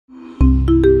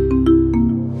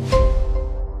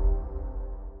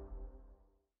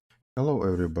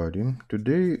Hello everybody.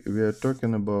 Today we are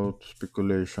talking about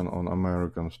speculation on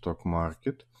American stock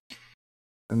market,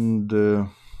 and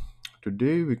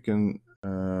today we can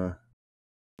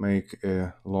make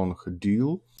a long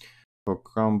deal for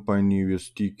company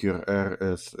with ticker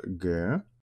RSG.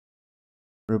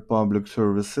 Republic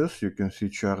Services. You can see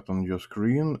chart on your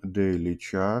screen, daily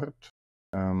chart.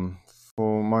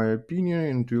 For my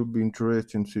opinion, it will be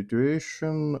interesting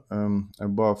situation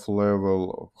above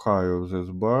level high of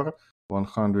this bar,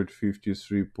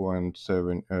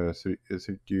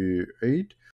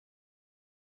 153.738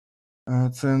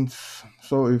 cents.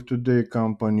 So if today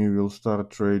company will start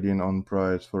trading on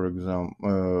price, for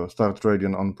example, start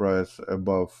trading on price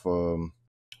above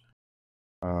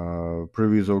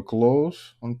previous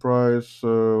close on price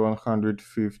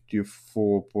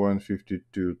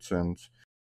 154.52 cents.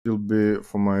 Will be,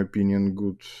 for my opinion,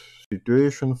 good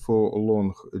situation for a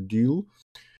long deal.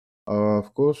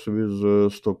 Of course,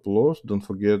 with stop loss,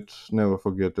 never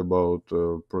forget about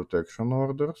protection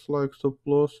orders like stop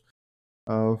loss.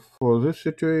 For this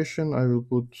situation, I will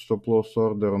put stop loss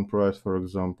order on price, for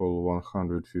example,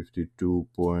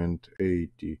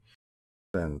 152.80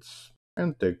 cents,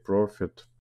 and take profit.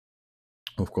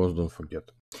 Of course, don't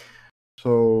forget.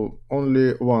 So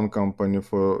only one company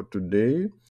for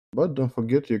today, but don't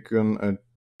forget you can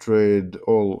trade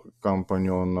all company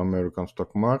on American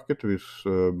stock market with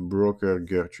broker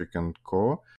Gerchik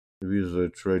Co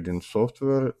with trading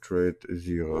software Trade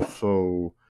Zero.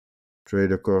 So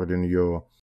trade according your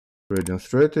trading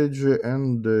strategy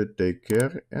and take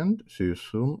care and see you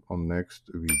soon on next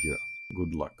video.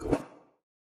 Good luck.